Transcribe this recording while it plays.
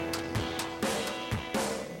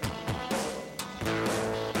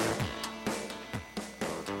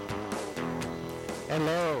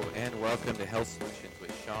Hello, and welcome to Health Solutions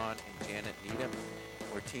with Sean and Janet Needham,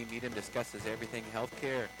 where Team Needham discusses everything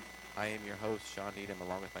healthcare. I am your host, Sean Needham,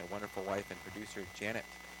 along with my wonderful wife and producer, Janet.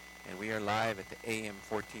 And we are live at the AM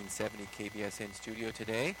 1470 KBSN studio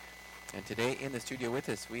today. And today in the studio with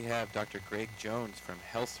us, we have Dr. Gregg Jones from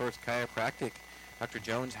Health Source Chiropractic. Dr.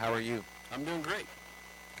 Jones, how are you? I'm doing great.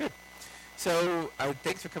 Good. So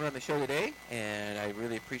thanks for coming on the show today, and I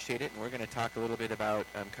really appreciate it. And we're going to talk a little bit about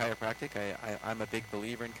chiropractic. I'm a big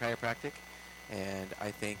believer in chiropractic, and I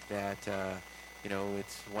think that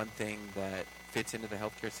it's one thing that fits into the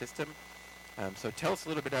healthcare system. So tell us a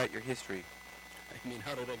little bit about your history. I mean,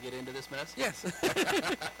 how did I get into this mess? Yes.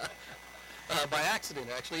 By accident,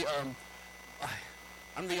 actually.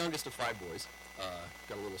 I'm the youngest of 5 boys.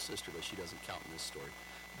 Got a little sister, but she doesn't count in this story.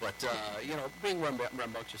 But, being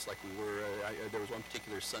rambunctious like we were, there was one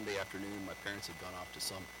particular Sunday afternoon, my parents had gone off to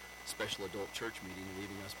some special adult church meeting,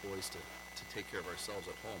 leaving us boys to take care of ourselves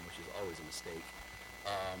at home, which is always a mistake.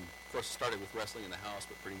 Of course, it started with wrestling in the house,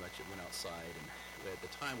 but pretty much it went outside. And at the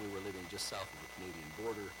time, we were living just south of the Canadian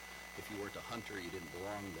border. If you weren't a hunter, you didn't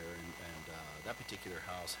belong there. And that particular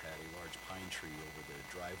house had a large pine tree over the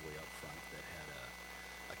driveway up front that had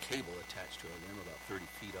a cable attached to a limb about 30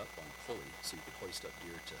 feet up on a pulley, so you could hoist up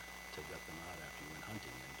deer to gut them out after you went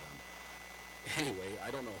hunting. And anyway, I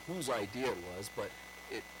don't know whose idea it was, but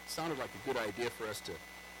it sounded like a good idea for us to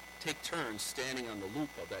take turns standing on the loop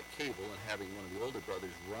of that cable and having one of the older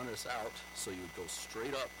brothers run us out, so you would go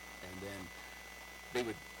straight up, and then they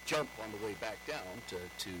would jump on the way back down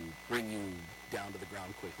to bring you down to the ground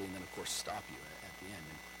quickly, and then of course stop you at the end.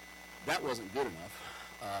 And that wasn't good enough.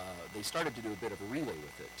 They started to do a bit of a relay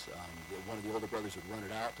with it. One of the older brothers would run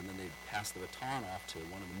it out, and then they'd pass the baton off to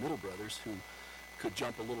one of the middle brothers who could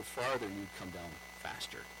jump a little farther, and you'd come down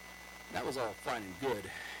faster. That was all fine and good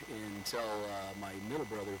until my middle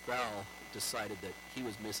brother, Val, decided that he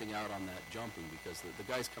was missing out on that jumping because the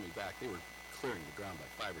guys coming back, they were clearing the ground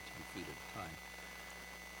by 5 or 10 feet at a time.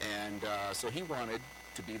 And so he wanted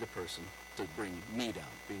to be the person to bring me down.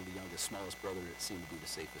 Being the youngest, smallest brother, it seemed to be the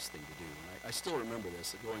safest thing to do. And I still remember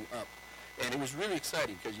this, going up. And it was really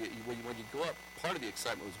exciting because when you go up, part of the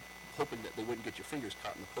excitement was hoping that they wouldn't get your fingers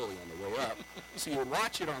caught in the pulley on the way up. So you would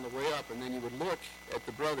watch it on the way up, and then you would look at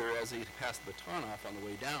the brother as he passed the baton off on the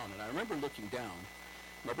way down. And I remember looking down.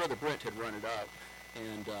 My brother Brent had run it out.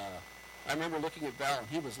 And I remember looking at Val, and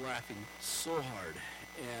he was laughing so hard.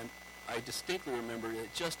 And I distinctly remember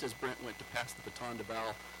that just as Brent went to pass the baton to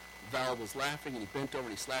Val, Val was laughing, and he bent over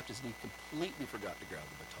and he slapped his knee, completely forgot to grab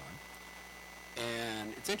the baton.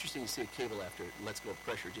 And it's interesting to see a cable after it lets go of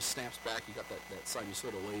pressure. It just snaps back. You got that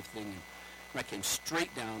sinusoidal wave thing. And I came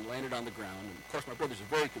straight down, landed on the ground. And, of course, my brothers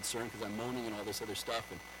are very concerned because I'm moaning and all this other stuff.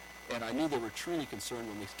 And I knew they were truly concerned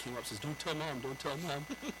when they came up and says, "Don't tell Mom, don't tell Mom."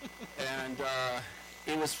 And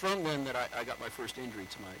it was from then that I got my first injury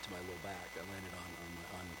to my low back. I landed on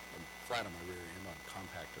flat on my rear end on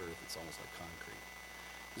compact earth. It's almost like concrete.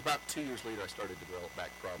 It was about 2 years later I started to develop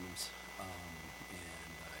back problems,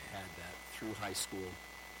 and I had that through high school.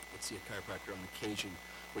 I'd see a chiropractor on occasion,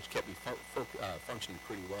 which kept me functioning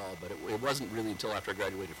pretty well, but it wasn't really until after I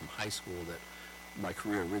graduated from high school that my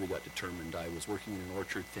career really got determined. I was working in an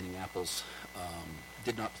orchard thinning apples,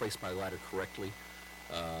 did not place my ladder correctly,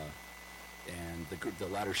 and the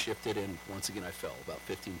ladder shifted, and once again I fell about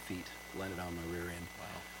 15 feet, landed on my rear end.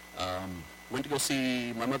 Wow. Went to go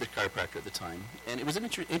see my mother's chiropractor at the time, and it was an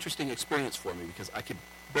interesting experience for me because I could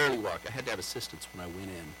barely walk. I had to have assistance when I went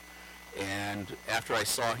in, and after I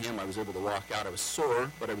saw him, I was able to walk out. I was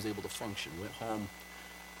sore, but I was able to function. Went home,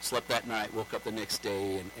 slept that night, woke up the next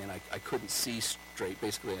day, and I couldn't see straight.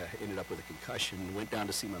 Basically, I ended up with a concussion. Went down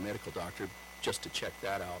to see my medical doctor just to check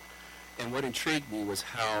that out. And what intrigued me was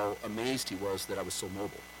how amazed he was that I was so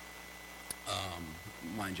mobile.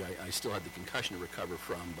 Mind you, I still had the concussion to recover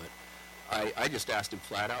from, but I just asked him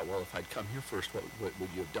flat out, well, if I'd come here first, what would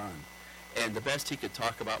you have done? And the best he could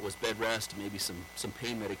talk about was bed rest, maybe some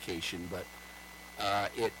pain medication, but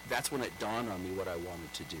that's when it dawned on me what I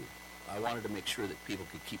wanted to do. I wanted to make sure that people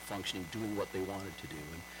could keep functioning, doing what they wanted to do.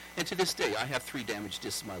 And to this day, I have 3 damaged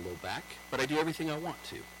discs in my low back, but I do everything I want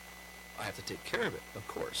to. I have to take care of it, of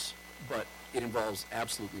course, but it involves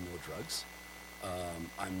absolutely no drugs.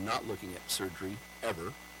 I'm not looking at surgery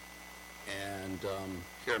ever, and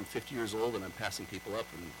here I'm 50 years old and I'm passing people up,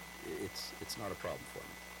 and it's not a problem for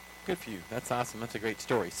me. Good for you. That's awesome. That's a great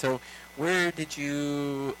story. So where did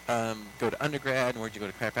you go to undergrad, and where did you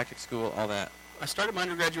go to chiropractic school, all that? I started my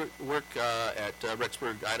undergraduate work at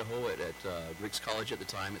Rexburg, Idaho, at Riggs College at the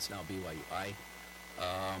time. It's now BYU-I.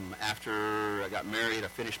 After I got married, I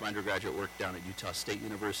finished my undergraduate work down at Utah State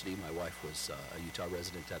University. My wife was a Utah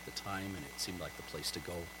resident at the time, and it seemed like the place to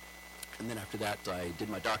go. And then after that, I did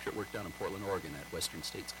my doctorate work down in Portland, Oregon at Western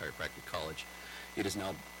States Chiropractic College. It has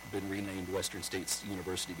now been renamed Western States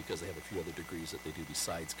University because they have a few other degrees that they do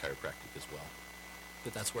besides chiropractic as well.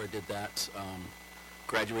 But that's where I did that.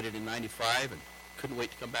 Graduated in '95 and couldn't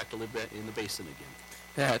wait to come back to live in the Basin again.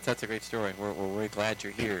 Yeah, that's a great story. We're really glad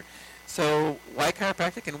you're here. So why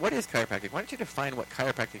chiropractic, and what is chiropractic? Why don't you define what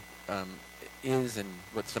chiropractic is and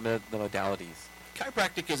what some of the modalities?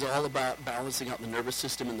 Chiropractic is all about balancing out the nervous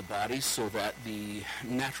system in the body so that the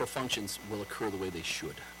natural functions will occur the way they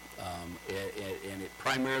should. And it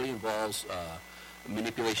primarily involves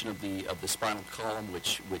manipulation of the spinal column,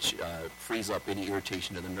 which frees up any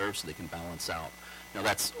irritation to the nerves so they can balance out. Now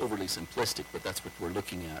that's overly simplistic, but that's what we're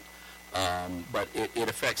looking at. But it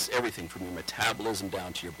affects everything from your metabolism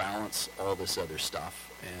down to your balance, all this other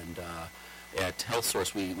stuff. And at Health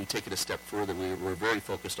Source, we take it a step further. We're very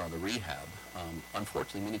focused on the rehab.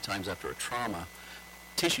 Unfortunately, many times after a trauma,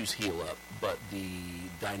 tissues heal up, but the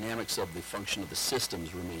dynamics of the function of the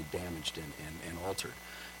systems remain damaged and altered.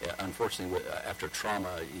 Unfortunately, after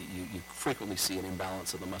trauma, you frequently see an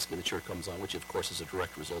imbalance of the musculature comes on, which of course is a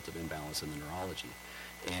direct result of imbalance in the neurology.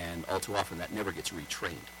 And all too often that never gets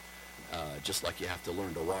retrained. Just like you have to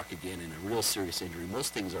learn to walk again in a real serious injury.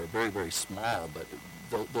 Most things are very, very small, but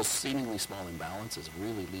those seemingly small imbalances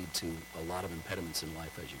really lead to a lot of impediments in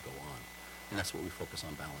life as you go on. And that's what we focus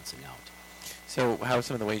on balancing out. So how are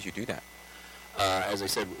some of the ways you do that? As I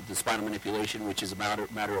said, the spinal manipulation, which is a matter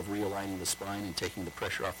of realigning the spine and taking the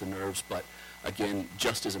pressure off the nerves, but again,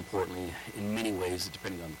 just as importantly, in many ways,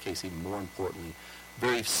 depending on the case, even more importantly,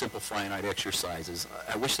 very simple finite exercises.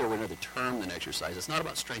 I wish there were another term than exercise. It's not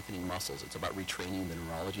about strengthening muscles. It's about retraining the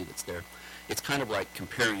neurology that's there. It's kind of like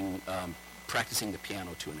comparing practicing the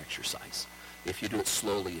piano to an exercise. If you do it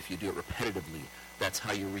slowly, if you do it repetitively, that's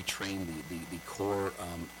how you retrain the core,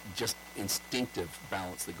 just instinctive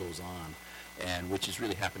balance that goes on, and which is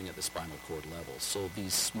really happening at the spinal cord level. So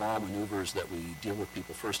these small maneuvers that we deal with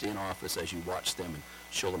people first in office as you watch them and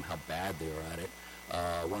show them how bad they are at it,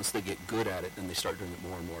 once they get good at it, then they start doing it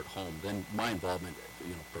more and more at home. Then my involvement,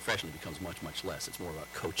 professionally becomes much, much less. It's more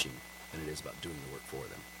about coaching than it is about doing the work for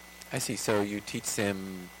them. I see. So you teach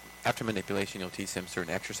them, after manipulation, you'll teach them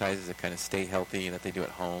certain exercises that kind of stay healthy and that they do at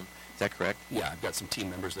home. Is that correct? Yeah, I've got some team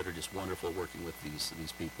members that are just wonderful working with these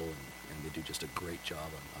people, and they do just a great job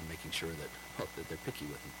on making sure that they're picky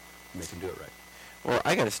with them and they can do it right. Well,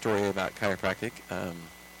 I got a story about chiropractic,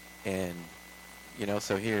 and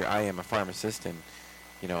so here I am a pharmacist, and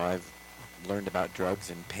I've learned about drugs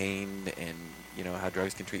and pain, and how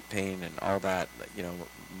drugs can treat pain and all that,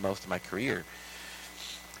 most of my career.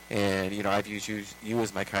 And I've used you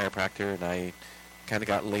as my chiropractor, and I kind of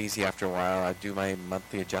got lazy after a while. I'd do my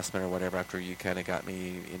monthly adjustment or whatever after you kind of got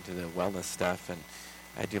me into the wellness stuff, and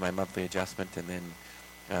I do my monthly adjustment, and then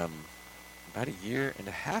about a year and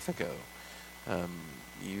a half ago,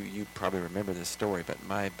 you probably remember this story, but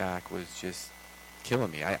my back was just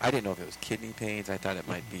killing me. I didn't know if it was kidney pains. I thought it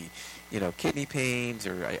might be, kidney pains,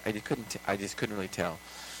 or I just couldn't really tell.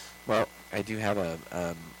 Well, I do have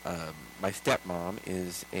my stepmom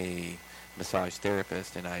is a massage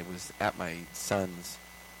therapist, and I was at my son's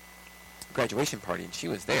graduation party, and she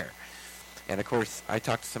was there. And of course, I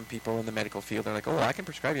talked to some people in the medical field. They're like, "Oh, I can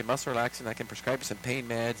prescribe you muscle relaxant. I can prescribe you some pain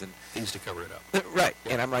meds and things to cover it up." Right.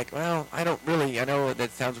 Yeah. And I'm like, well, I don't really. I know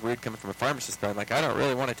that sounds weird coming from a pharmacist, but I'm like, I don't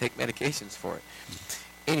really want to take medications for it.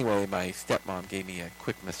 Anyway, my stepmom gave me a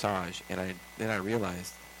quick massage, and then I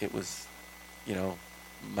realized it was,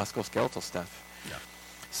 musculoskeletal stuff. Yeah.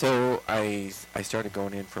 So I started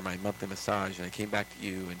going in for my monthly massage, and I came back to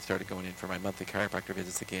you and started going in for my monthly chiropractor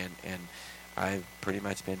visits again, and I've pretty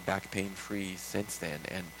much been back pain free since then.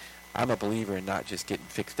 And I'm a believer in not just getting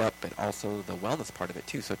fixed up, but also the wellness part of it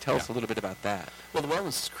too. So tell us a little bit about that. Well, the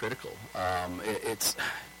wellness is critical.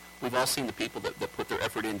 We've all seen the people that put their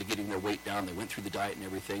effort into getting their weight down. They went through the diet and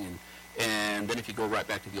everything, and then if you go right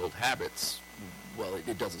back to the old habits, well,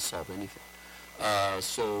 it doesn't solve anything.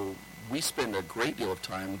 So we spend a great deal of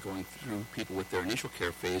time going through people with their initial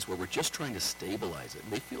care phase where we're just trying to stabilize it.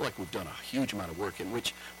 And they feel like we've done a huge amount of work, in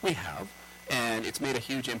which we have, and it's made a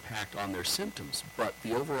huge impact on their symptoms. But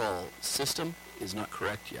the overall system is not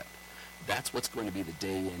correct yet. That's what's going to be the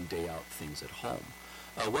day in, day out things at home.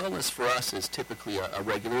 Wellness for us is typically a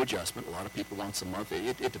regular adjustment. A lot of people once a month.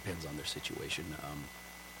 It depends on their situation.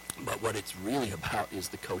 But what it's really about is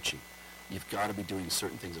the coaching. You've got to be doing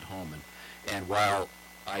certain things at home. And while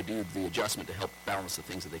I do the adjustment to help balance the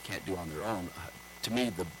things that they can't do on their own, to me,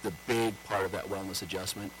 the big part of that wellness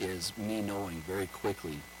adjustment is me knowing very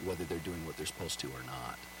quickly whether they're doing what they're supposed to or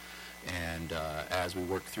not. And as we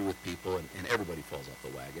work through with people, and everybody falls off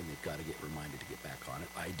the wagon, they've got to get reminded to get back on it.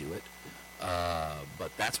 I do it.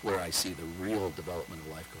 But that's where I see the real development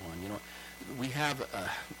of life go on. You know, we have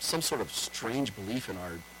some sort of strange belief in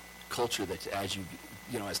our culture that as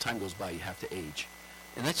as time goes by, you have to age.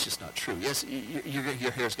 And that's just not true. Yes,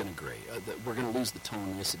 your hair's going to gray. We're going to lose the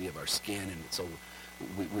tonicity of our skin, and so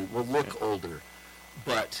we'll look older.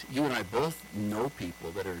 But you and I both know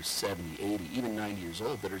people that are 70, 80, even 90 years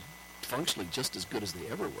old that are functionally just as good as they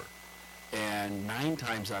ever were. And 9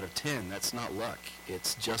 times out of 10, that's not luck.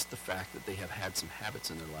 It's just the fact that they have had some habits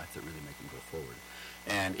in their life that really make them go forward.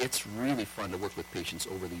 And it's really fun to work with patients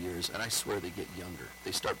over the years, and I swear they get younger.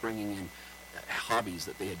 They start bringing in hobbies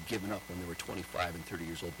that they had given up when they were 25 and 30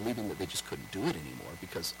 years old, believing that they just couldn't do it anymore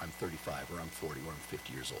because I'm 35 or I'm 40 or I'm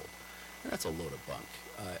 50 years old. And that's a load of bunk.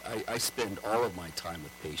 I spend all of my time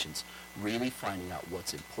with patients really finding out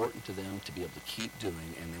what's important to them to be able to keep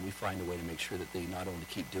doing, and then we find a way to make sure that they not only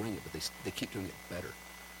keep doing it, but they keep doing it better.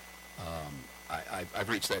 I've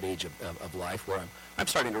reached that age of life where I'm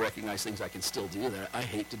starting to recognize things I can still do that I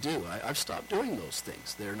hate to do. I've stopped doing those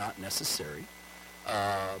things. They're not necessary.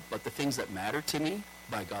 But the things that matter to me,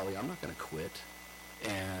 by golly, I'm not going to quit.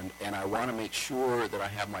 And I want to make sure that I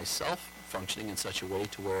have myself functioning in such a way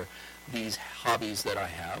to where these hobbies that I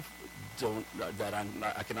have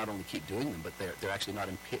I can not only keep doing them, but they're actually not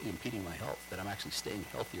impeding my health, that I'm actually staying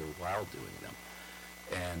healthier while doing them.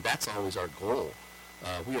 And that's always our goal.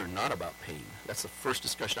 We are not about pain. That's the first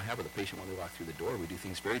discussion I have with a patient when they walk through the door. We do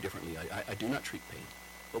things very differently. I do not treat pain.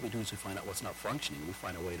 What we do is we find out what's not functioning. We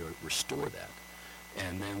find a way to restore that.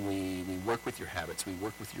 And then we work with your habits. We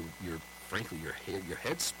work with your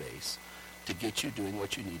head space to get you doing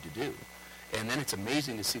what you need to do. And then it's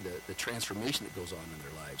amazing to see the transformation that goes on in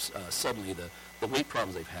their lives. Suddenly the weight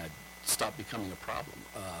problems they've had stop becoming a problem.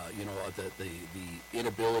 The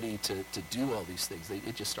inability to do all these things,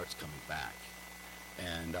 it just starts coming back.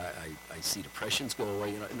 And I see depressions go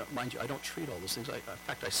away. Mind you, I don't treat all those things. In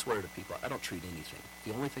fact, I swear to people, I don't treat anything.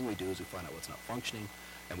 The only thing we do is we find out what's not functioning,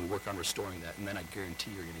 and we work on restoring that, and then I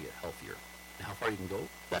guarantee you're going to get healthier. And how far you can go,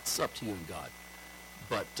 that's up to you and God.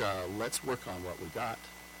 But let's work on what we got,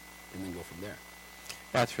 and then go from there.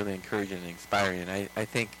 That's really encouraging and inspiring. And I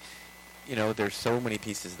think, there's so many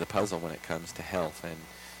pieces of the puzzle when it comes to health, and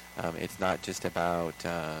it's not just about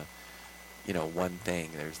one thing.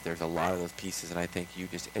 There's a lot of those pieces, and I think you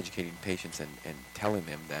just educating patients and telling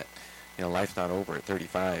them that life's not over at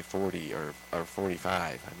 35, 40, or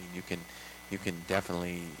 45. I mean, you can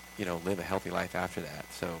definitely live a healthy life after that.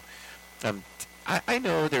 So I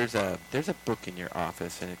know there's a book in your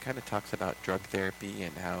office, and it kind of talks about drug therapy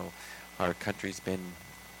and how our country's been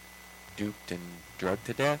duped and drugged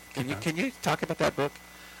to death. Can you talk about that book?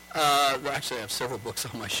 Actually, I have several books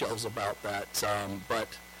on my shelves about that,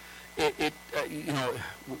 but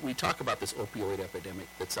we talk about this opioid epidemic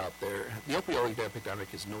that's out there. The opioid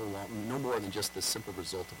epidemic is no more than just the simple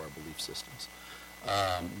result of our belief systems.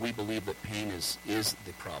 We believe that pain is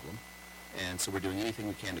the problem, and so we're doing anything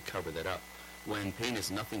we can to cover that up, when pain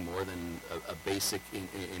is nothing more than a basic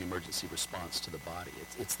an emergency response to the body.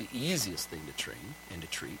 It's the easiest thing to train and to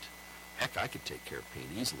treat. Heck, I could take care of pain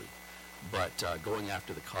easily, but going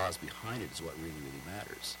after the cause behind it is what really, really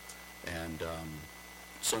matters. And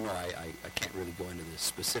so no, I can't really go into the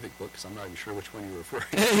specific book because I'm not even sure which one you're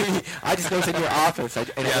referring to. I just know it's in your office. I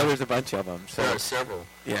know there's a bunch of them. So. There are several.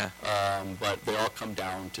 Yeah. But they all come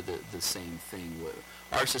down to the same thing.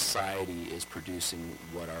 Our society is producing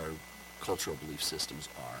what our cultural belief systems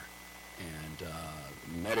are. And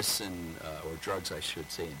medicine, or drugs I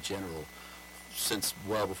should say in general, since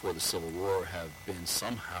well before the Civil War have been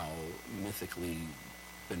somehow mythically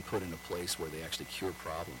been put in a place where they actually cure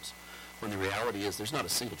problems. When the reality is there's not a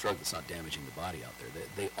single drug that's not damaging the body out there.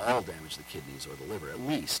 They all damage the kidneys or the liver, at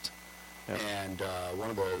least. Yep. And one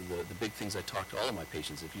of the big things I talk to all of my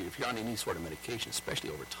patients, if you're on any sort of medication,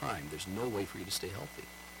 especially over time, there's no way for you to stay healthy.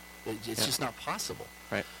 It's just not possible.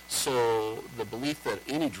 Right. So the belief that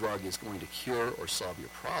any drug is going to cure or solve your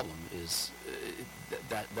problem is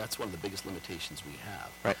that's one of the biggest limitations we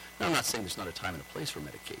have. Right. Now, I'm not saying there's not a time and a place for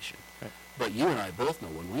medication. Right. But you and I both know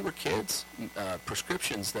when we were kids,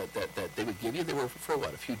 prescriptions that they would give you, they were for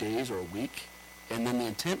what, a few days or a week? And then the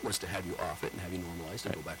intent was to have you off it and have you normalized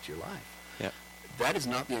and go back to your life. Yeah. That is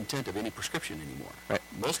not the intent of any prescription anymore. Right.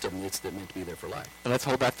 Most of them, it's meant to be there for life. And let's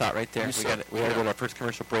hold that thought right there. We got to go to our first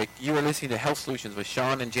commercial break. You are listening to Health Solutions with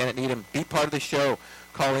Sean and Janet Needham. Be part of the show.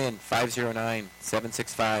 Call in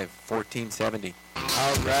 509-765-1470.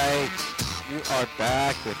 All right. We are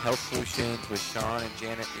back with Health Solutions with Sean and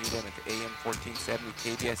Janet Needham at the AM 1470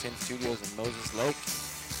 KBSN studios in Moses Lake.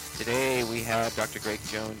 Today we have Dr. Gregg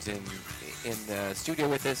Jones in the studio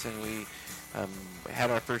with us, and we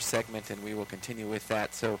had our first segment, and we will continue with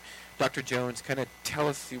that. So, Dr. Jones, kind of tell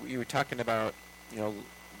us, you were talking about,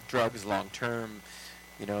 drugs long term.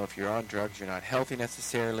 If you're on drugs, you're not healthy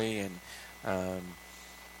necessarily, and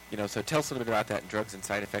so tell us a little bit about that, and drugs and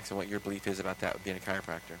side effects, and what your belief is about that being a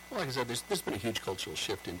chiropractor. Well, like I said, there's been a huge cultural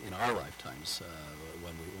shift in our lifetimes.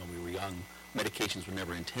 When we were young, medications were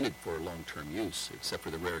never intended for long-term use, except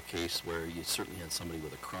for the rare case where you certainly had somebody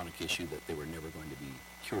with a chronic issue that they were never going to be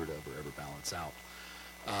cured of or ever balance out.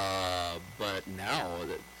 But now,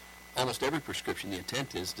 almost every prescription, the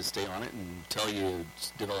intent is to stay on it until you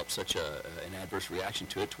develop such an adverse reaction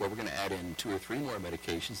to it, to where we're going to add in 2 or 3 more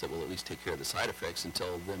medications that will at least take care of the side effects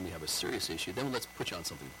until then we have a serious issue. Then let's put you on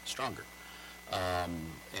something stronger.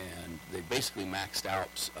 And they basically maxed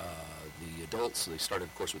out the adults. So they started,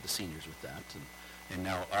 of course, with the seniors with that. And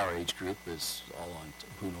now our age group is all on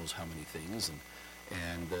who knows how many things.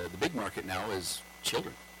 And the big market now is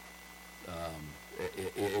children.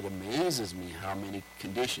 It amazes me how many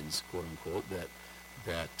conditions, quote unquote,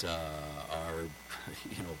 that are,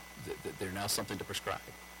 they're now something to prescribe.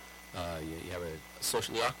 You have a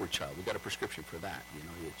socially awkward child. We've got a prescription for that.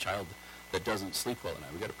 A child that doesn't sleep well at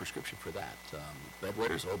night. We've got a prescription for that.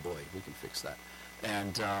 Bedwetters, oh boy, we can fix that.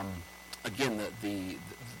 And again, the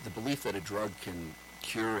belief that a drug can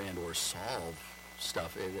cure and or solve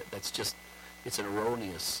stuff, it's an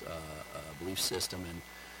erroneous belief system.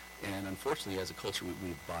 And unfortunately, as a culture,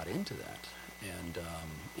 we've bought into that. And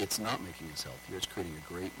it's not making us healthier. It's creating a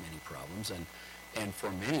great many problems. And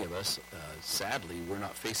for many of us, sadly, we're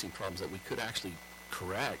not facing problems that we could actually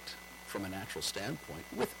correct from a natural standpoint,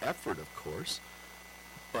 with effort, of course.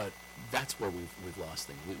 But that's where we've lost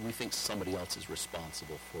things. We think somebody else is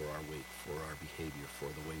responsible for our weight, for our behavior, for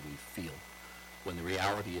the way we feel. When the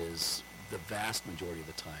reality is, the vast majority of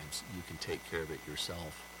the times, you can take care of it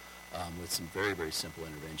yourself. With some very, very simple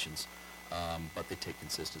interventions, but they take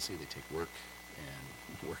consistency, they take work,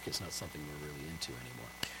 and work is not something we're really into anymore.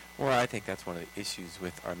 Well, I think that's one of the issues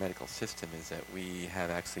with our medical system, is that we have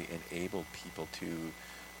actually enabled people to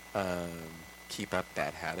keep up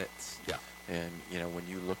bad habits. Yeah. And, when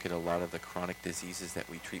you look at a lot of the chronic diseases that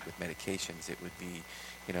we treat with medications, it would be,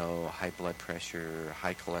 high blood pressure,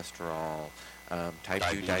 high cholesterol, type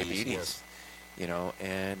 2 diabetes. Yes.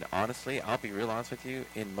 And honestly, I'll be real honest with you,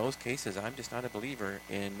 in most cases, I'm just not a believer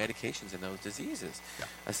in medications in those diseases,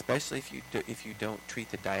 especially if you don't treat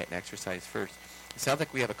the diet and exercise first. It sounds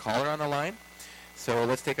like we have a caller on the line, so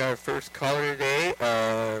let's take our first caller today.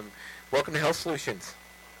 Welcome to Health Solutions.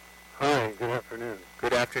 Hi, good afternoon.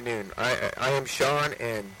 Good afternoon. I am Sean,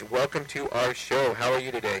 and welcome to our show. How are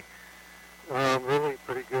you today? Really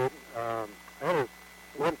pretty good. I had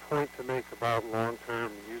one point to make about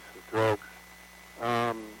long-term use of drugs.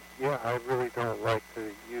 I really don't like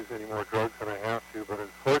to use any more drugs than I have to, but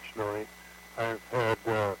unfortunately, I've had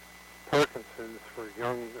Parkinson's for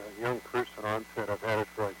young person onset. I've had it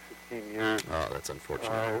for like 16 years. Oh, that's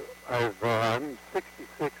unfortunate. I'm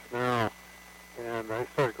 66 now, and I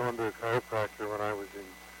started going to a chiropractor when I was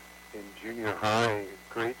in junior high,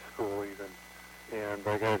 grade school even, and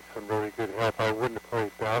I got some really good help. I wouldn't have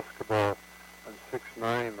played basketball. I'm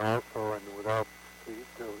 6'9" also, and without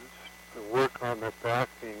the work on the back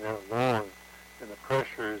being that long and the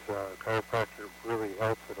pressures, chiropractor really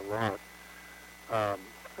helps it a lot.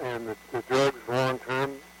 And the drugs long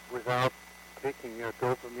term, without taking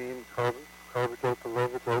dopamine, carbidopa,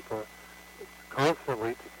 levodopa,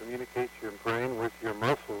 constantly to communicate your brain with your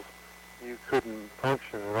muscles, you couldn't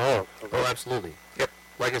function at all. So Absolutely. Yep.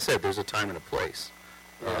 Like I said, there's a time and a place.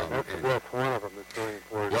 That's one of them that's very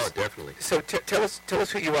important. Oh, definitely. So tell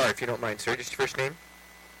us who you are, if you don't mind, sir. Just your first name?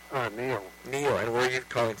 Neil. Neil, and where are you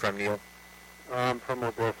calling from, Neil? I'm from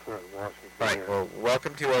Odessa, Washington. Right, well,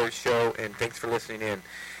 welcome to our show, and thanks for listening in.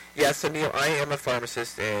 Yeah, so Neil, I am a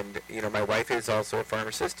pharmacist, and, my wife is also a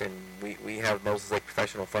pharmacist, and we have Moses Lake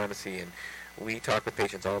Professional Pharmacy, and we talk with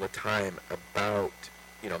patients all the time about,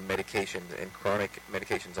 medications and chronic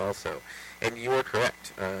medications also. And you are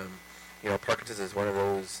correct. Parkinson's is one of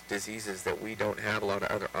those diseases that we don't have a lot of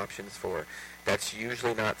other options for. That's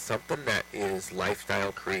usually not something that is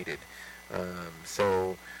lifestyle created.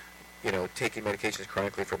 So, taking medications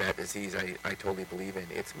chronically for that disease, I totally believe in.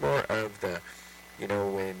 It's more of the,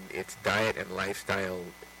 when it's diet and lifestyle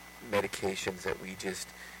medications that we just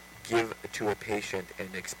give to a patient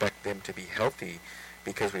and expect them to be healthy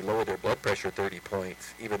because we lower their blood pressure 30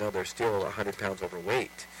 points, even though they're still 100 pounds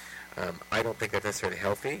overweight. I don't think that's necessarily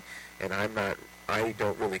healthy, and I'm I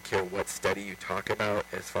don't really care what study you talk about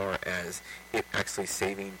as far as it actually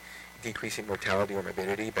decreasing mortality or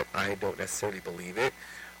morbidity, but I don't necessarily believe it.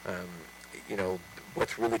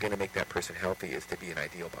 What's really going to make that person healthy is to be an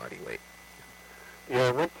ideal body weight. Yeah,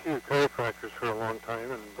 I went to chiropractors for a long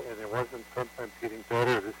time, and it wasn't sometimes getting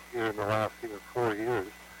better this year in the last even 4 years.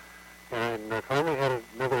 And I finally had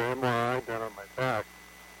another MRI done on my back,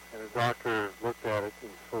 and the doctor looked at it in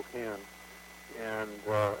Spokane, and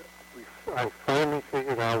I finally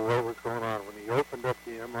figured out what was going on. When he opened up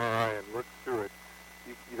the MRI and looked through it,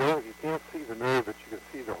 you can't see the nerve, but you can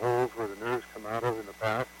see the holes where the nerves come out of in the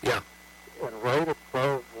back. Yeah. And right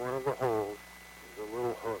above one of the holes is a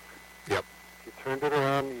little hook. Yep. If you turned it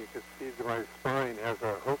around, you could see that my spine has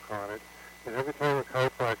a hook on it. And every time a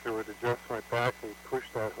chiropractor would adjust my back, they'd push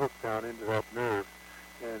that hook down into that nerve.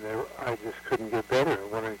 And I just couldn't get better.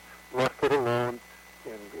 When I left it alone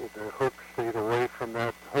and the hook stayed away from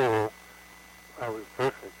that hole, I was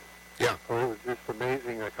perfect. Yeah. So it was just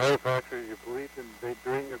amazing. A chiropractor, you believe in, they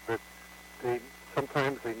bring it, but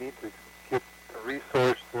sometimes they need to get a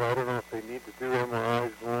resource. So I don't know if they need to do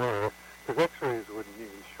MRIs more, because X-rays wouldn't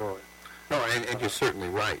even show it. No, and you're certainly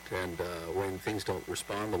right. And when things don't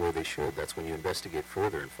respond the way they should, that's when you investigate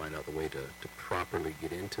further and find out the way to properly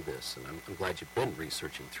get into this. And I'm glad you've been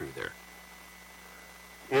researching through there.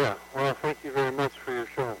 Yeah. Well, thank you very much for your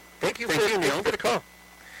show. Thank you, Neil. for the call.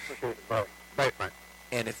 Okay, bye. Bye.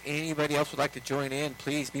 And if anybody else would like to join in,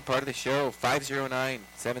 please be part of the show.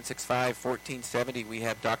 509-765-1470. We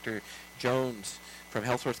have Dr. Jones from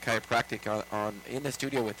Health Source Chiropractic on in the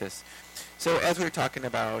studio with us. So as we were talking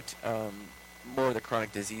about more of the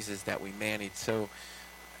chronic diseases that we manage, so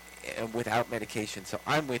without medication. So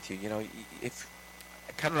I'm with you. If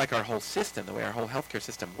kind of like our whole system, the way our whole healthcare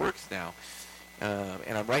system works now,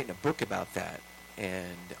 and I'm writing a book about that,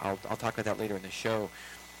 and I'll talk about that later in the show.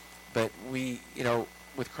 But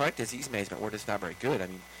with chronic disease management, we're just not very good. I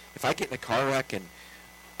mean, if I get in a car wreck and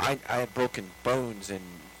I have broken bones and,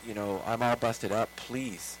 I'm all busted up,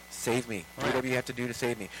 please save me. Do whatever you have to do to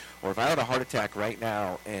save me. Or if I have a heart attack right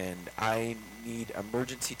now and I need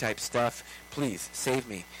emergency type stuff, please save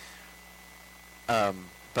me.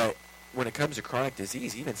 But when it comes to chronic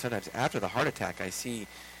disease, even sometimes after the heart attack, I see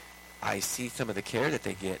some of the care that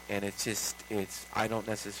they get, and I don't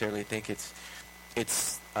necessarily think it's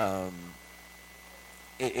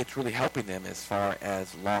really helping them as far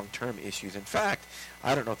as long-term issues. In fact,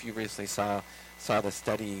 I don't know if you recently saw the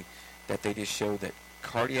study that they just showed that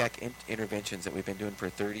cardiac interventions that we've been doing for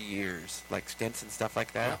 30 years, like stents and stuff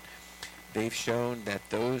like that, they've shown that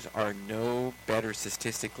those are no better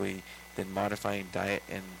statistically than modifying diet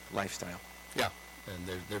and lifestyle. Yeah, and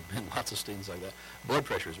there have been lots of things like that. Blood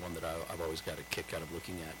pressure is one that I've always got a kick out of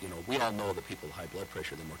looking at. We all know that people with high blood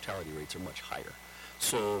pressure, the mortality rates are much higher.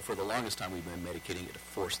 So for the longest time, we've been medicating it to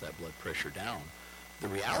force that blood pressure down. The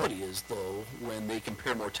reality is, though, when they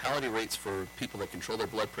compare mortality rates for people that control their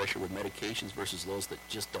blood pressure with medications versus those that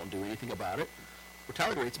just don't do anything about it,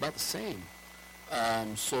 mortality rate's about the same.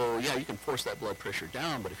 So, yeah, you can force that blood pressure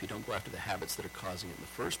down, but if you don't go after the habits that are causing it in the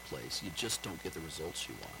first place, you just don't get the results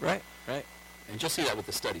you want. Right. And you'll see that with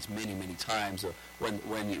the studies many, many times.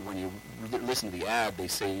 When you listen to the ad, they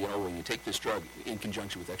say, when you take this drug in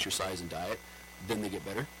conjunction with exercise and diet, then they get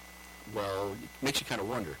better. Well, it makes you kind of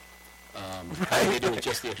wonder. How do they do with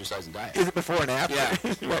just the exercise and diet? Is it before and after? Yeah.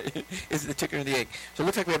 Right. Is it the chicken or the egg? So it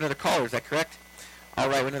looks like we have another caller. Is that correct? All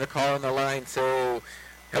right, we have another caller on the line. So,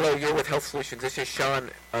 hello, you're with Health Solutions. This is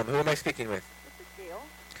Sean. Who am I speaking with? This is Gail.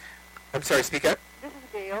 I'm sorry, speak up. This is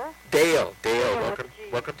Gail. Dale, with G.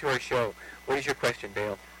 welcome to our show. What is your question,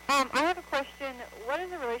 Dale? I have a question. What is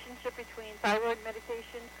the relationship between thyroid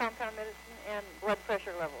medication, compound medicine, and blood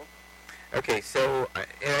pressure levels? Okay, so,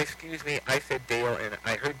 excuse me, I said Dale, and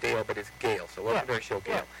I heard Dale, but it's Gail. So welcome to our show,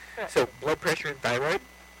 Gail. Yes. So blood pressure and thyroid?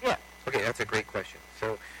 Yes. Okay, that's a great question.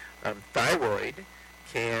 So thyroid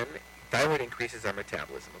increases our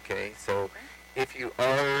metabolism, okay? So if you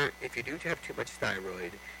do have too much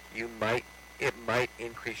thyroid, it might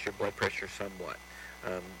increase your blood pressure somewhat.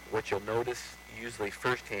 What you'll notice usually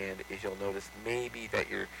firsthand is you'll notice maybe that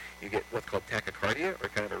you get what's called tachycardia, or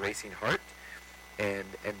kind of a racing heart. And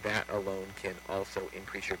that alone can also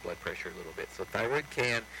increase your blood pressure a little bit. So thyroid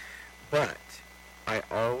can, but I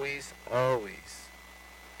always,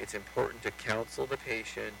 it's important to counsel the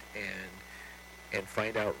patient and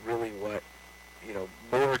find out really what,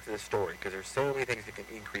 more to the story, because there's so many things that can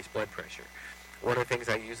increase blood pressure. One of the things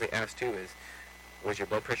I usually ask too is, was your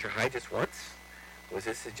blood pressure high just once? Was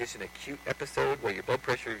this just an acute episode where your blood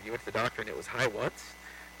pressure, you went to the doctor and it was high once?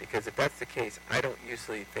 Because if that's the case, I don't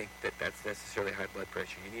usually think that that's necessarily high blood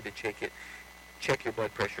pressure. You need to check it check your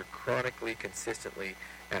blood pressure chronically, consistently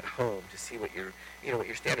at home to see what your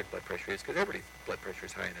standard blood pressure is, because everybody's blood pressure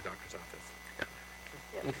is high in the doctor's office.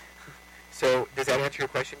 Yes. So does that answer your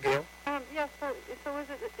question, Gail? Yeah. So is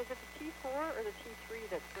it the T4 or the T3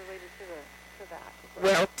 that's related to that?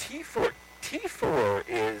 Well, T4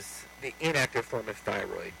 is the inactive form of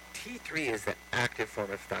thyroid. T3 is the active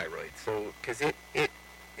form of thyroid. So because it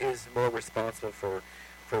is more responsible for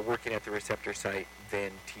working at the receptor site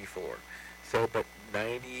than T4. So, but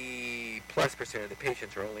 90+% of the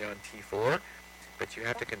patients are only on T4, but you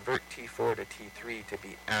have to convert T4 to T3 to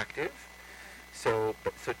be active. So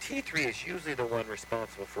T3 is usually the one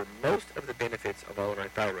responsible for most of the benefits of all of our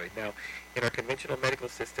thyroid. Now, in our conventional medical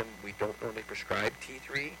system, we don't normally prescribe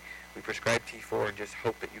T3. We prescribe T4 and just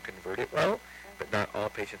hope that you convert it well, but not all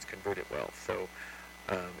patients convert it well. So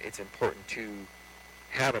it's important to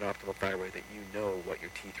have an optimal thyroid that you know what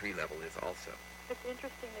your T3 level is also. It's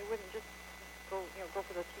interesting they wouldn't just go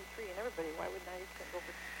for the T3 and everybody. Why would 90% go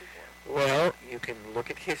for T4? Well, you can look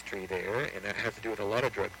at history there, and that has to do with a lot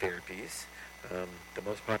of drug therapies. The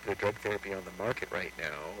most popular drug therapy on the market right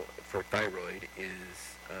now for thyroid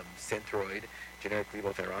is Synthroid, generic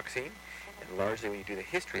levothyroxine, and largely when you do the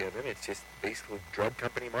history of them, it's just basically drug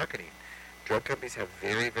company marketing. Drug companies have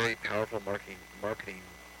very, very powerful marketing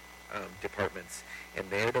departments, and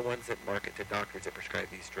they're the ones that market to doctors that prescribe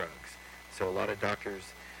these drugs. So a lot of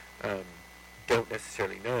doctors don't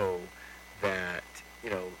necessarily know that,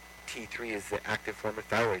 T3 is the active form of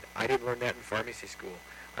thyroid. I didn't learn that in pharmacy school.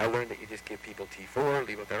 I learned that you just give people T4,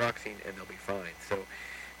 levothyroxine, and they'll be fine. So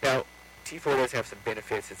now, T4 does have some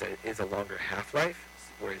benefits. It is a longer half-life,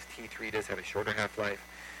 whereas T3 does have a shorter half-life.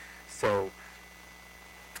 So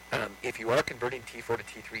if you are converting T4 to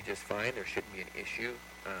T3 just fine, there shouldn't be an issue.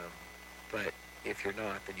 But if you're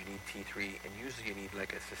not, then you need T3, and usually you need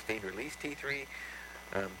like a sustained release T3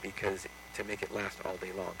 because to make it last all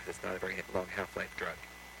day long, because it's not a very long half-life drug.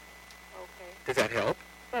 Okay. Does that help?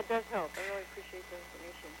 That does help. I really appreciate the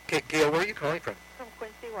information. Okay, Gail, where are you calling from? From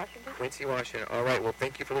Quincy, Washington. Quincy, Washington. All right, well,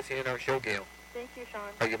 thank you for listening to our show, Gail. Thank you, Sean.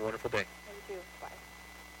 You have a wonderful day. And you too. Bye.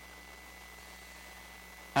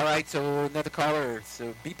 All right, so another caller.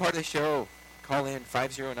 So be part of the show. Call in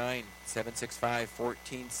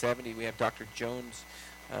 509-765-1470. We have Dr. Jones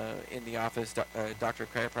in the office, Doctor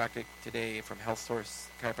of Chiropractic today from Health Source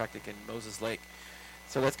Chiropractic in Moses Lake.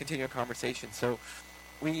 So let's continue our conversation. So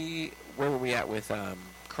where were we at with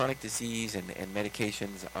chronic disease and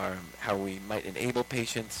medications, how we might enable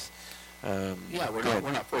patients? We're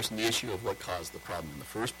not forcing the issue of what caused the problem in the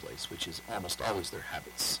first place, which is almost always their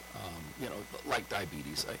habits. Like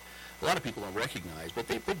diabetes. A lot of people don't recognize, but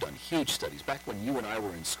they've done huge studies. Back when you and I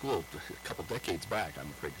were in school, a couple decades back, I'm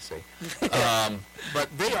afraid to say. But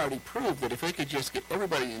they already proved that if they could just get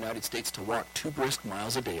everybody in the United States to walk 2 brisk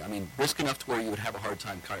miles a day, I mean, brisk enough to where you would have a hard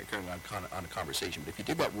time carrying on a conversation, but if you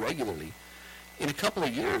did that regularly, in a couple of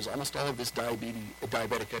years, almost all of this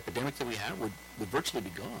diabetic epidemic that we have would virtually be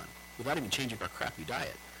gone without even changing our crappy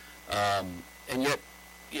diet. And yet,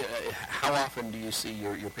 how often do you see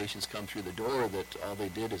your patients come through the door that all they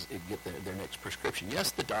did is get their next prescription?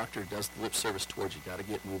 Yes, the doctor does the lip service towards you got to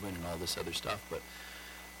get moving and all this other stuff, but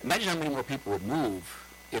imagine how many more people would move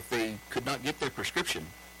if they could not get their prescription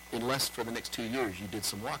unless for the next 2 years you did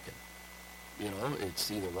some walking. It's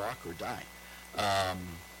either walk or die. Of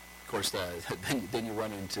course, then you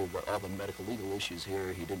run into all the medical legal issues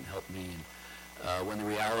here. He didn't help me. And when the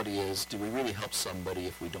reality is, do we really help somebody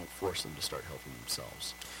if we don't force them to start helping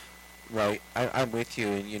themselves? Right. I'm with you.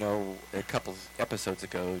 And, a couple episodes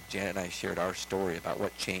ago, Janet and I shared our story about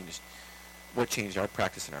what changed our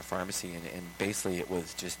practice in our pharmacy. And basically it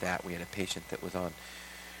was just that. We had a patient that was on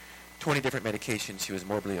 20 different medications. She was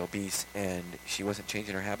morbidly obese, and she wasn't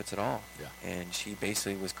changing her habits at all. Yeah. And she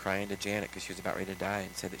basically was crying to Janet because she was about ready to die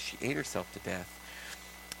and said that she ate herself to death.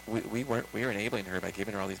 We were enabling her by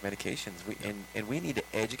giving her all these medications. And we need to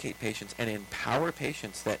educate patients and empower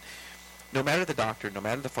patients that no matter the doctor, no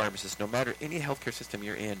matter the pharmacist, no matter any healthcare system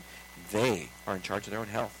you're in, they are in charge of their own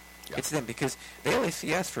health. Yeah. It's them, because they only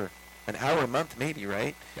see us for an hour a month maybe,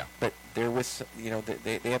 right? Yeah. But they're with,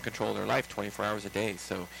 they have control of their life 24 hours a day.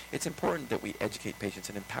 So it's important that we educate patients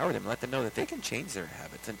and empower them, let them know that they can change their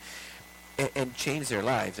habits and change their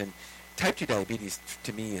lives. And type 2 diabetes,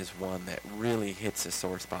 to me, is one that really hits a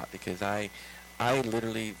sore spot, because I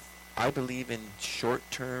believe in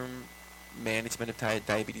short-term management of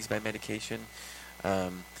diabetes by medication.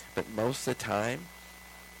 But most of the time,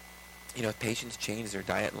 if patients change their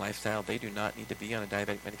diet and lifestyle, they do not need to be on a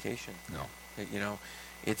diabetic medication. No.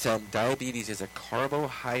 It's diabetes is a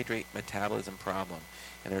carbohydrate metabolism problem,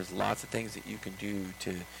 and there's lots of things that you can do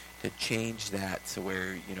to change that, so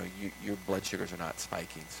where your blood sugars are not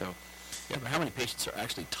spiking. So. Yeah, but how many patients are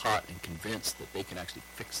actually taught and convinced that they can actually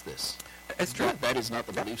fix this? It's true. That is not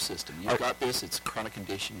the belief system. You've got this, it's a chronic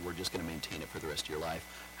condition, we're just going to maintain it for the rest of your life,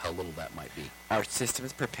 how little that might be. Our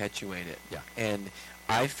systems perpetuate it. Yeah. And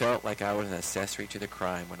I felt like I was an accessory to the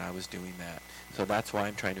crime when I was doing that. So that's why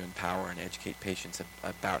I'm trying to empower and educate patients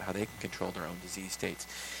about how they can control their own disease states.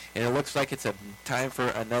 And it looks like it's a time for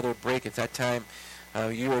another break. It's that time.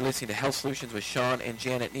 You are listening to Health Solutions with Sean and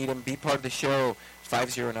Janet Needham. Be part of the show.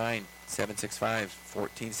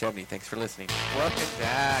 509-765-1470. Thanks for listening. Welcome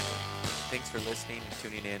back. Thanks for listening and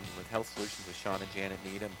tuning in with Health Solutions with Sean and Janet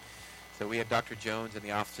Needham. So we have Dr. Jones in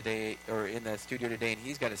the office today, or in the studio today, and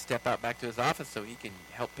he's got to step out back to his office so he can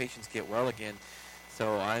help patients get well again.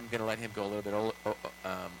 So I'm going to let him go a little bit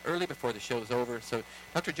early before the show's over. So,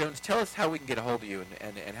 Dr. Jones, tell us how we can get a hold of you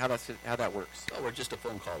and how that works. Well, we're just a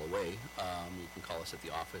phone call away. You can call us at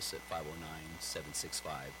the office at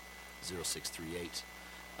 509-765-0638.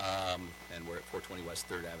 And we're at 420 West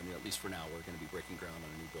 3rd Avenue. At least for now, we're going to be breaking ground on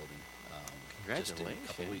a new building. Congratulations. Just in a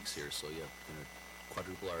couple of weeks here. So, yeah, we're going to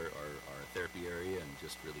quadruple our therapy area and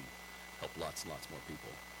just really help lots and lots more people.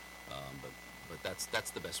 But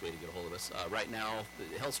that's the best way to get a hold of us. Right now, the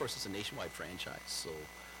Health Source is a nationwide franchise, so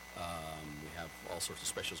we have all sorts of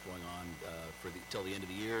specials going on till the end of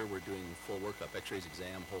the year. We're doing full workup, X-rays,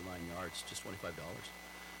 exam, whole 9 yards, just $25.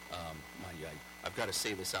 Mind you, I've got to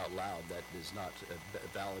say this out loud. That is not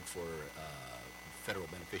valid for federal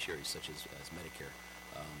beneficiaries such as Medicare.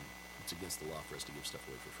 It's against the law for us to give stuff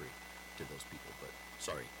away for free to those people. But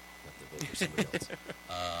sorry, let the vote for somebody else.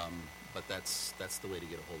 But that's the way to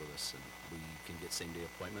get a hold of us, and we can get same-day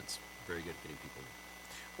appointments. Very good at getting people in.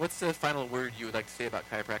 What's the final word you would like to say about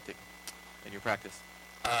chiropractic in your practice?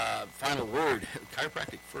 Final word,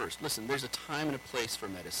 chiropractic first. Listen, there's a time and a place for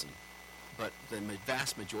medicine, but the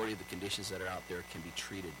vast majority of the conditions that are out there can be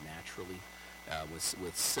treated naturally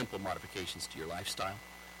with simple modifications to your lifestyle.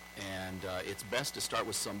 And it's best to start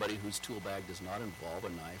with somebody whose tool bag does not involve a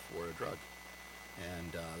knife or a drug.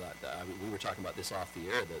 And we were talking about this off the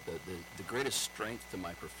air. The greatest strength to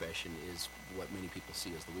my profession is what many people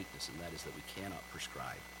see as the weakness, and that is that we cannot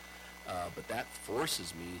prescribe. But that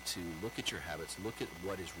forces me to look at your habits, look at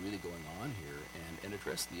what is really going on here, and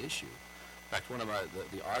address the issue. In fact, one of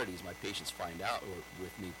the oddities my patients find out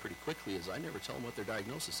with me pretty quickly is I never tell them what their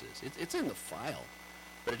diagnosis is. It's in the file.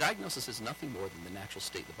 But a diagnosis is nothing more than the natural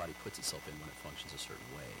state the body puts itself in when it functions a certain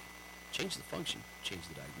way. Change the function, change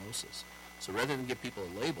the diagnosis. So rather than give people a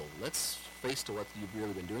label, let's face to what you've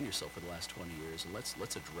really been doing yourself for the last 20 years, and let's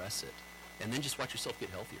address it. And then just watch yourself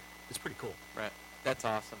get healthier. It's pretty cool. Right. That's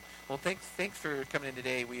awesome. Well, thanks for coming in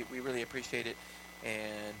today. We really appreciate it,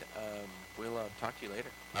 and we'll talk to you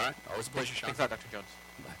later. All right. Always a pleasure, Sean. Thanks a lot, Dr. Jones.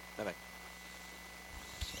 Bye. Bye-bye.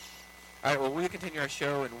 All right, well, we'll continue our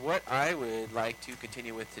show, and what I would like to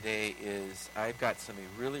continue with today is I've got some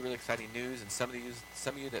really, really exciting news, and some of you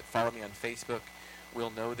that follow me on Facebook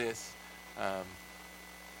will know this,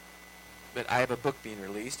 but I have a book being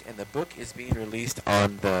released, and the book is being released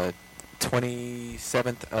on the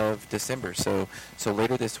 27th of December, so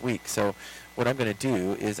later this week. So what I'm going to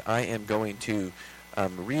do is I am going to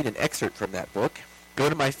read an excerpt from that book. Go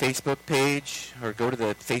to my Facebook page, or go to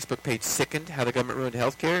the Facebook page Sickened, How the Government Ruined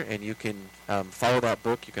Healthcare, and you can follow that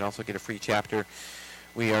book. You can also get a free chapter.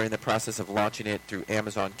 We are in the process of launching it through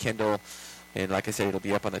Amazon Kindle, and like I said, it'll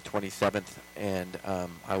be up on the 27th, and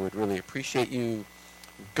I would really appreciate you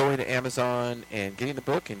going to Amazon and getting the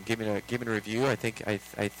book and giving a review. I think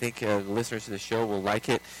the listeners to the show will like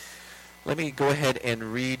it. Let me go ahead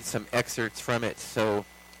and read some excerpts from it. So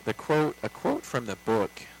a quote from the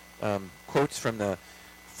book, quotes from the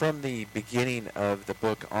beginning of the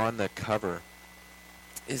book on the cover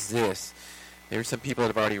is this. There's some people that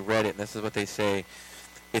have already read it, and this is what they say.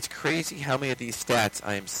 It's crazy how many of these stats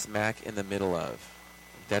I am smack in the middle of.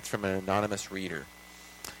 That's from an anonymous reader.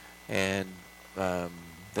 And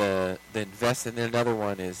and then another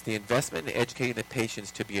one is the investment in educating the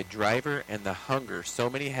patients to be a driver and the hunger so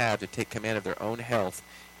many have to take command of their own health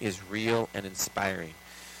is real and inspiring.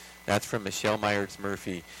 That's from Michelle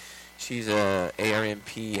Myers-Murphy. She's a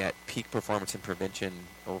ARMP at Peak Performance and Prevention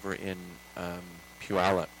over in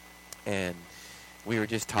Puyallup, and we were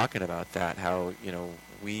just talking about that. How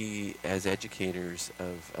we as educators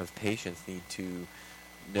of patients need to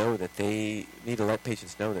let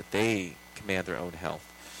patients know that they command their own health.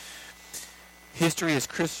 History is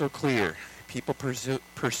crystal clear. People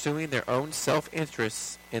pursuing their own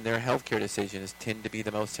self-interests in their healthcare decisions tend to be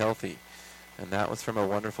the most healthy. And that was from a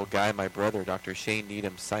wonderful guy, my brother, Dr. Shane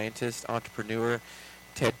Needham, scientist, entrepreneur,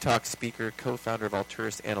 TED Talk speaker, co-founder of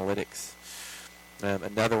Alturas Analytics.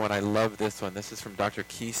 Another one, I love this one. This is from Dr.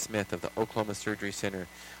 Keith Smith of the Oklahoma Surgery Center,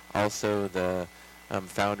 also the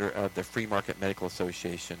founder of the Free Market Medical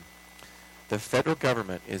Association. The federal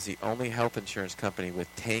government is the only health insurance company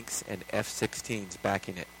with tanks and F-16s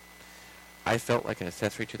backing it. I felt like an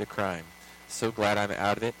accessory to the crime. So glad I'm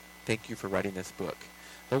out of it. Thank you for writing this book.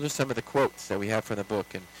 Those are some of the quotes that we have from the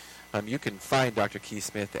book, and you can find Dr. Keith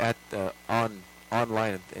Smith at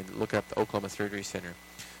online and look up the Oklahoma Surgery Center.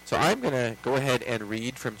 So I'm going to go ahead and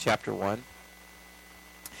read from Chapter 1, and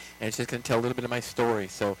it's just going to tell a little bit of my story.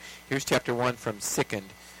 So here's Chapter 1 from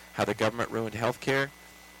Sickened, How the Government Ruined Healthcare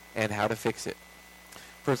and How to Fix It.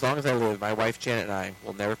 For as long as I live, my wife Janet and I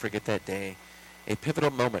will never forget that day, a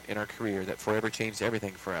pivotal moment in our career that forever changed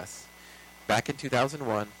everything for us. Back in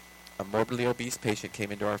 2001, a morbidly obese patient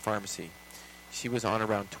came into our pharmacy. She was on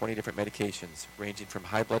around 20 different medications, ranging from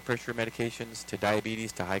high blood pressure medications to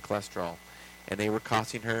diabetes to high cholesterol, and they were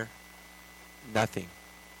costing her nothing.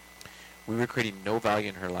 We were creating no value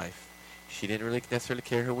in her life. She didn't really necessarily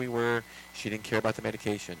care who we were. She didn't care about the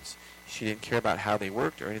medications. She didn't care about how they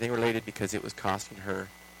worked or anything related because it was costing her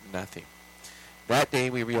nothing. That day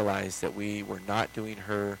we realized that we were not doing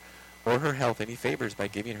her or her health any favors by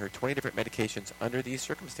giving her 20 different medications under these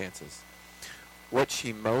circumstances. What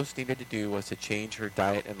she most needed to do was to change her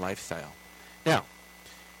diet and lifestyle. Now,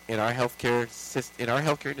 in our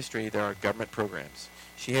healthcare industry, there are government programs.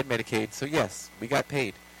 She had Medicaid, so yes, we got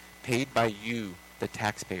paid by you, the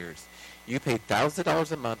taxpayers. You paid thousands of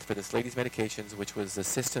dollars a month for this lady's medications, which was the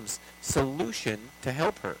system's solution to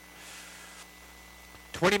help her.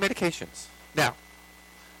 20 medications. Now,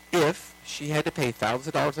 if she had to pay thousands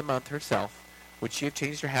of dollars a month herself, would she have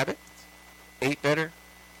changed her habits, ate better,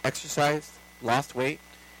 exercised, lost weight,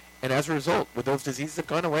 and as a result, would those diseases have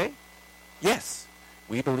gone away? Yes,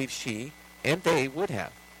 we believe she and they would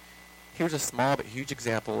have. Here's a small but huge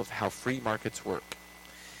example of how free markets work.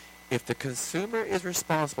 If the consumer is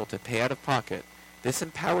responsible to pay out of pocket, this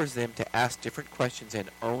empowers them to ask different questions and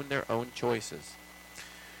own their own choices.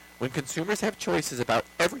 When consumers have choices about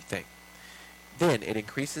everything, then it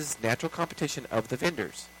increases natural competition of the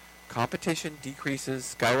vendors. Competition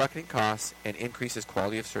decreases skyrocketing costs and increases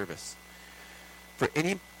quality of service. For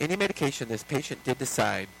any medication this patient did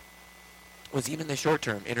decide was even in the short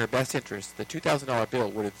term in her best interest, the $2,000 bill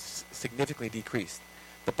would have significantly decreased.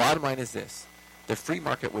 The bottom line is this: the free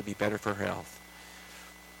market would be better for her health.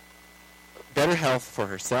 Better health for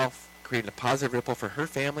herself, creating a positive ripple for her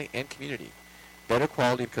family and community. Better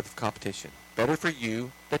quality because of competition. Better for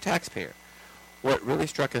you, the taxpayer. What really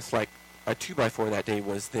struck us like a 2x4 that day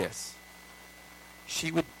was this: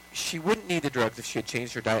 she wouldn't need the drugs if she had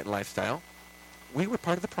changed her diet and lifestyle. We were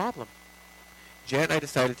part of the problem. Jan and I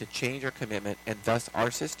decided to change our commitment and thus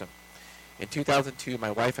our system. In 2002,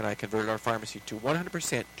 my wife and I converted our pharmacy to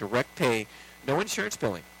 100% direct pay, no insurance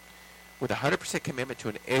billing, with a 100% commitment to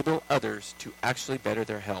enable others to actually better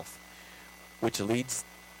their health, which leads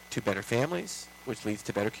to better families, which leads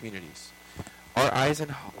to better communities. Our eyes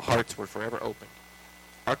and hearts were forever open.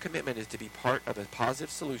 Our commitment is to be part of a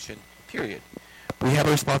positive solution, period. We have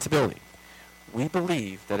a responsibility. We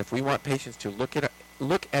believe that if we want patients to look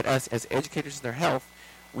at us as educators in their health,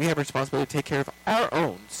 we have a responsibility to take care of our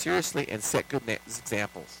own seriously and set good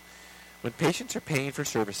examples. When patients are paying for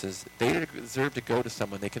services, they deserve to go to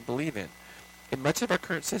someone they can believe in. In much of our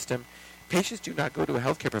current system, patients do not go to a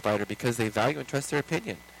healthcare provider because they value and trust their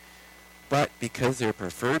opinion, but because their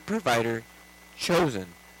preferred provider chosen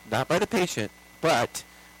not by the patient, but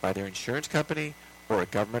by their insurance company or a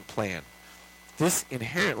government plan. This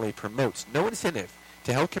inherently promotes no incentive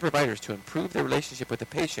to healthcare providers to improve their relationship with the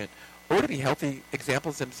patient or to be healthy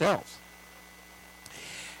examples themselves.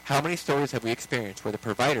 How many stories have we experienced where the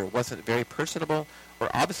provider wasn't very personable or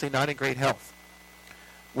obviously not in great health?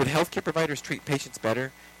 Would healthcare providers treat patients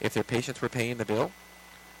better if their patients were paying the bill?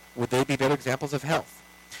 Would they be better examples of health?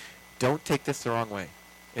 Don't take this the wrong way.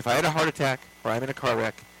 If I had a heart attack or I'm in a car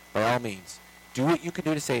wreck, by all means, do what you can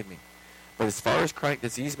do to save me. But as far as chronic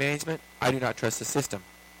disease management, I do not trust the system.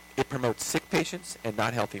 It promotes sick patients and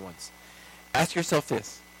not healthy ones. Ask yourself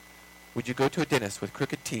this: would you go to a dentist with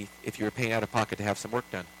crooked teeth if you were paying out of pocket to have some work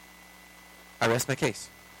done? I rest my case.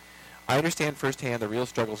 I understand firsthand the real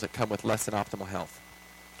struggles that come with less than optimal health.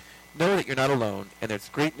 Know that you're not alone, and there's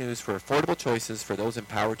great news for affordable choices for those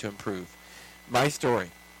empowered to improve. My story: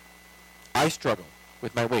 I struggle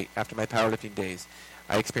with my weight after my powerlifting days.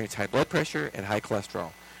 I experienced high blood pressure and high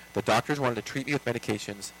cholesterol. The doctors wanted to treat me with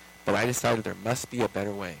medications, but I decided there must be a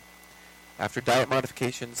better way. After diet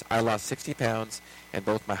modifications, I lost 60 pounds, and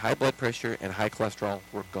both my high blood pressure and high cholesterol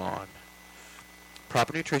were gone.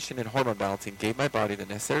 Proper nutrition and hormone balancing gave my body the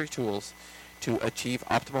necessary tools to achieve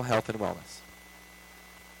optimal health and wellness.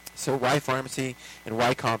 So why pharmacy and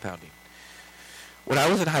why compounding? When I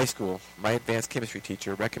was in high school, my advanced chemistry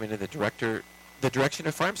teacher recommended the direction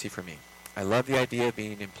of pharmacy for me. I loved the idea of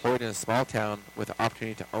being employed in a small town with the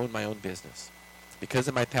opportunity to own my own business. Because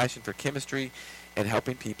of my passion for chemistry and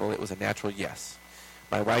helping people, it was a natural yes.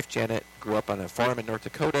 My wife, Janet, grew up on a farm in North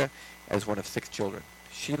Dakota as one of 6 children.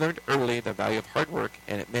 She learned early the value of hard work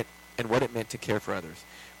and what it meant to care for others,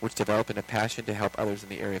 which developed in a passion to help others in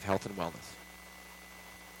the area of health and wellness.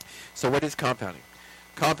 So what is compounding?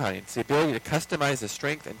 Compounding is the ability to customize the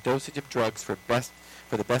strength and dosage of drugs for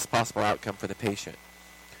the best possible outcome for the patient.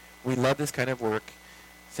 We love this kind of work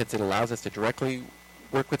since it allows us to directly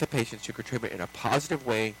work with the patients to contribute in a positive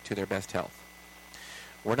way to their best health.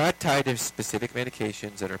 We're not tied to specific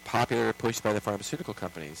medications that are popular or pushed by the pharmaceutical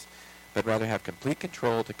companies, but rather have complete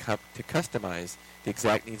control to customize the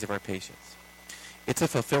exact needs of our patients. It's a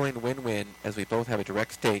fulfilling win-win as we both have a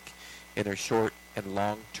direct stake in their short and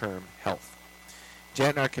long-term health.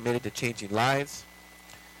 Janet and I are committed to changing lives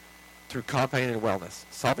through compounding and wellness,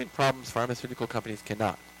 solving problems pharmaceutical companies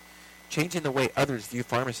cannot, changing the way others view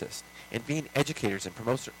pharmacists, and being educators and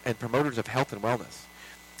promoters of health and wellness.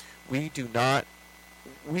 We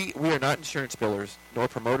are not insurance billers, nor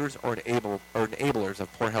promoters or enablers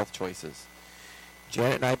of poor health choices.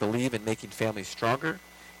 Janet and I believe in making families stronger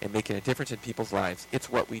and making a difference in people's lives. It's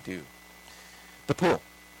what we do. The pull.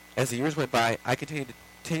 As the years went by, I continued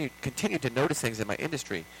to notice things in my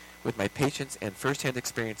industry with my patients and first-hand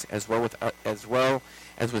experience as well as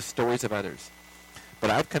with stories of others. But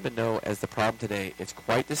I've come to know as the problem today, it's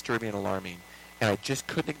quite disturbing and alarming, and I just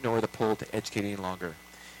couldn't ignore the pull to educate any longer.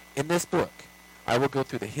 In this book, I will go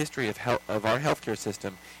through the history of our healthcare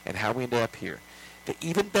system and how we ended up here. The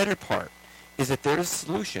even better part is that there's a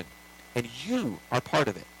solution, and you are part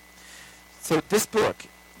of it. So this book,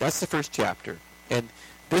 that's the first chapter, and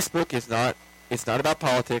this book it's not about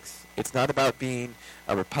politics. It's not about being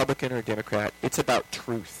a Republican or a Democrat. It's about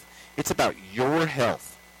truth. It's about your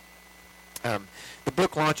health. The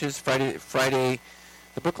book launches Friday.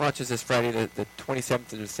 The book launches this Friday, the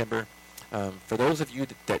 27th of December. For those of you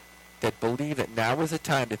that believe that now is the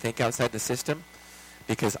time to think outside the system,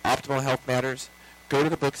 because optimal health matters, go to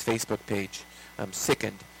the book's Facebook page,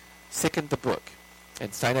 Sickened the book,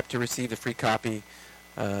 and sign up to receive the free copy.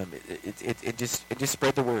 Just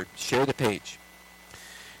spread the word. Share the page.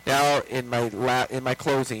 Now, in my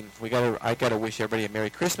closing, I gotta wish everybody a Merry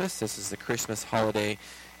Christmas. This is the Christmas holiday,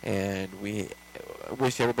 and we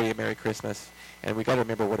wish everybody a Merry Christmas. And we got to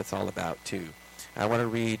remember what it's all about too. I want to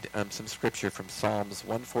read some scripture from Psalms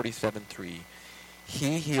 147:3.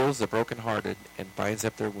 He heals the brokenhearted and binds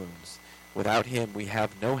up their wounds. Without him, we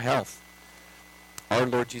have no health. Our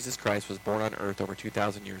Lord Jesus Christ was born on earth over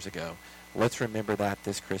 2,000 years ago. Let's remember that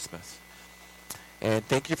this Christmas. And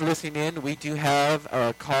thank you for listening in. We do have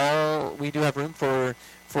a call. We do have room for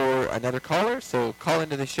another caller. So call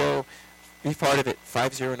into the show. Be part of it.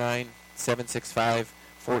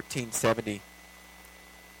 509-765-1470.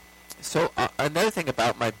 So another thing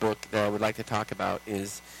about my book that I would like to talk about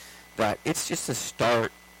is that it's just a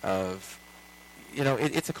start of,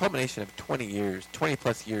 it's a culmination of 20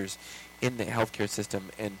 plus years in the healthcare system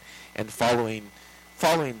and following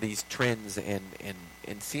these trends and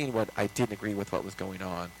seeing what I didn't agree with what was going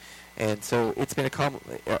on. And so it's been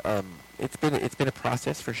it's been a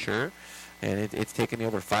process for sure. And it's taken me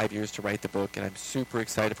over 5 years to write the book, and I'm super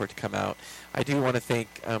excited for it to come out. I do want to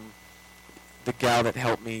thank the gal that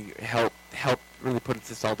helped me really put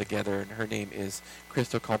this all together, and her name is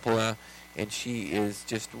Crystal Coppola, and she is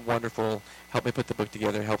just wonderful. Helped me put the book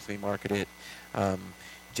together, helps me market it.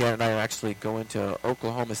 Janet and I are actually going to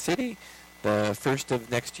Oklahoma City the first of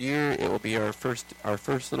next year. It will be our first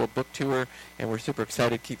little book tour, and we're super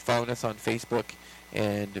excited. Keep following us on Facebook,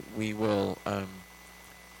 and we will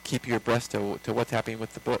keep you abreast to what's happening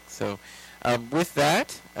with the book. So with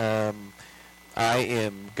that, I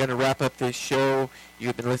am going to wrap up this show.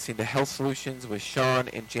 You've been listening to Health Solutions with Sean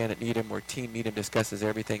and Janet Needham, where Team Needham discusses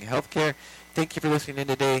everything healthcare. Thank you for listening in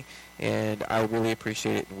today, and I really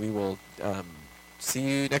appreciate it, and we will see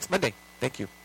you next Monday. Thank you.